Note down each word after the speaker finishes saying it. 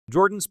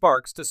Jordin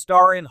Sparks to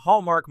star in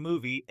Hallmark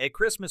movie A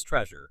Christmas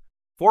Treasure.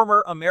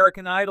 Former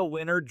American Idol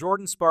winner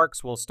Jordin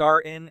Sparks will star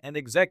in and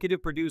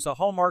executive produce a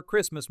Hallmark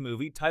Christmas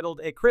movie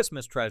titled A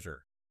Christmas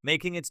Treasure,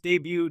 making its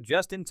debut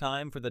just in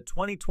time for the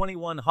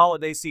 2021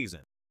 holiday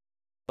season.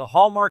 The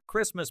Hallmark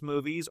Christmas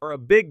movies are a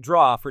big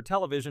draw for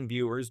television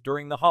viewers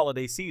during the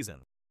holiday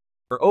season.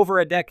 For over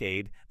a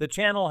decade, the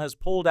channel has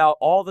pulled out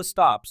all the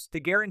stops to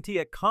guarantee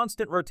a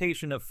constant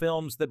rotation of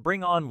films that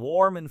bring on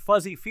warm and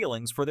fuzzy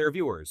feelings for their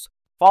viewers,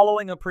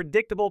 following a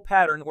predictable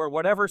pattern where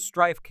whatever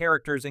strife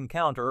characters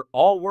encounter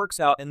all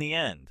works out in the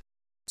end.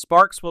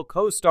 Sparks will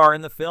co-star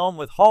in the film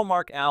with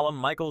Hallmark alum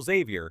Michael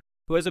Xavier,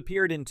 who has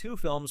appeared in 2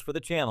 films for the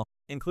channel,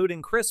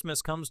 including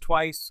Christmas Comes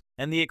Twice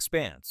and The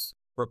Expanse,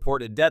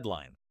 reported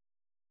Deadline.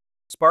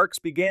 Sparks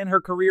began her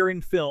career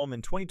in film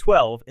in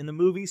 2012 in the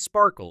movie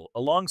Sparkle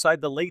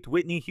alongside the late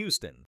Whitney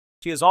Houston.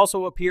 She has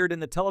also appeared in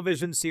the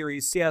television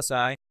series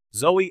CSI,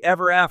 Zoe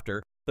Ever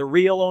After, The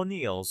Real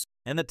O'Neills,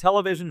 and the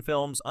television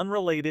films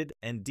Unrelated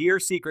and Dear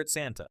Secret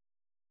Santa.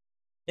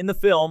 In the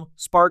film,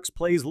 Sparks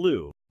plays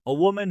Lou, a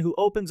woman who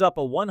opens up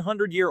a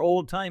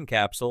 100-year-old time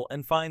capsule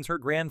and finds her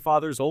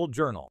grandfather's old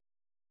journal.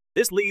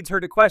 This leads her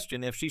to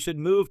question if she should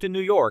move to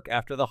New York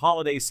after the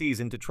holiday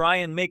season to try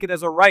and make it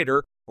as a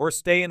writer or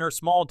stay in her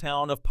small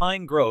town of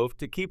Pine Grove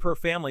to keep her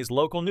family's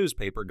local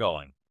newspaper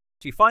going.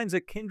 She finds a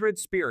kindred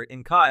spirit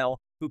in Kyle,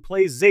 who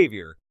plays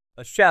Xavier,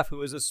 a chef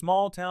who is a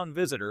small-town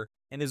visitor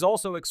and is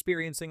also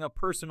experiencing a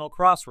personal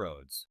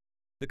crossroads.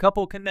 The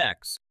couple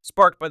connects,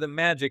 sparked by the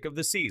magic of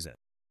the season.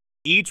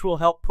 Each will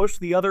help push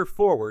the other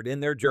forward in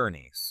their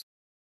journeys.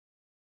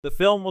 The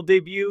film will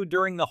debut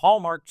during the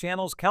Hallmark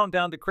Channel's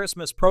Countdown to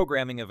Christmas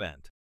programming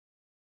event.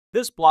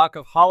 This block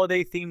of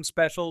holiday-themed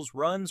specials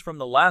runs from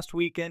the last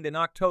weekend in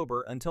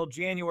October until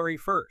January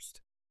 1st.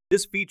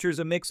 This features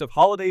a mix of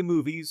holiday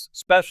movies,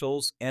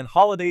 specials, and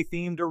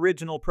holiday-themed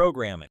original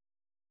programming.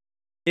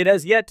 It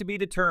has yet to be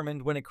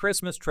determined when A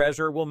Christmas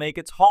Treasure will make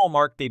its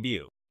Hallmark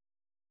debut.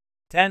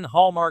 10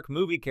 Hallmark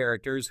movie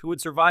characters who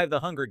would survive the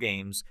Hunger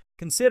Games.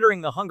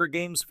 Considering the Hunger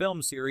Games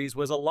film series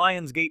was a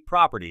Lionsgate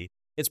property,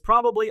 it's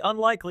probably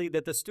unlikely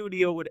that the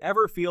studio would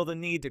ever feel the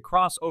need to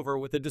cross over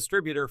with a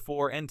distributor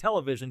for and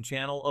television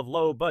channel of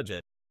low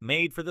budget,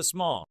 made for the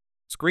small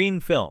screen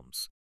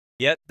films.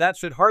 Yet, that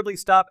should hardly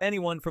stop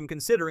anyone from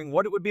considering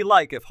what it would be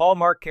like if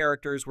Hallmark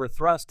characters were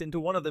thrust into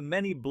one of the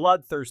many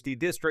bloodthirsty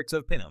districts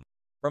of Pinham.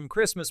 From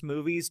Christmas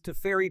movies to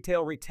fairy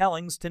tale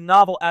retellings to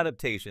novel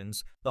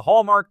adaptations, the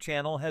Hallmark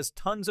Channel has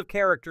tons of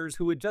characters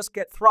who would just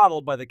get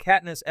throttled by the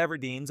Katniss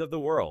Everdeens of the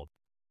world.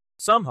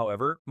 Some,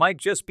 however, might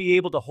just be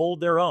able to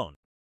hold their own.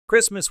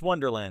 Christmas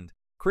Wonderland.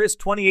 Chris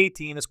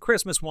 2018's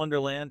Christmas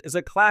Wonderland is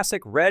a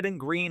classic red and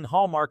green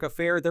Hallmark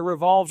affair that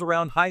revolves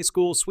around high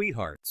school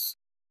sweethearts.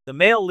 The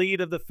male lead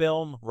of the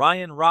film,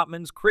 Ryan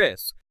Rotman's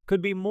Chris,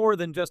 could be more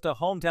than just a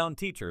hometown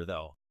teacher,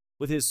 though.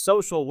 With his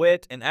social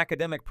wit and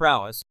academic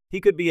prowess, he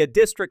could be a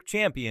district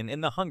champion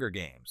in the Hunger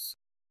Games.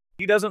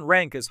 He doesn't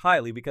rank as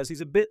highly because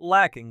he's a bit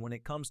lacking when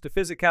it comes to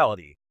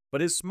physicality,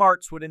 but his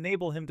smarts would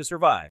enable him to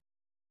survive.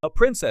 A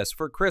Princess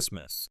for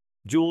Christmas.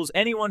 Jules,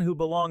 anyone who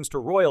belongs to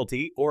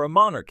royalty or a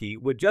monarchy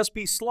would just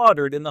be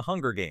slaughtered in the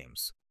Hunger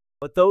Games.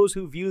 But those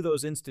who view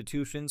those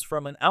institutions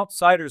from an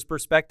outsider's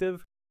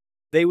perspective,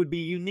 they would be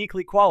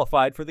uniquely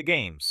qualified for the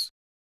games.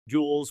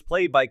 Jules,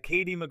 played by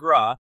Katie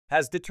McGraw,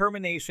 has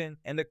determination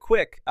and a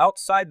quick,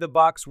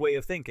 outside-the-box way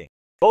of thinking.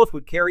 Both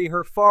would carry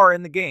her far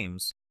in the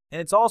games, and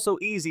it's also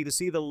easy to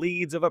see the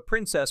leads of A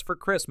Princess for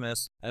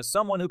Christmas as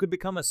someone who could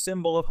become a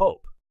symbol of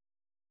hope.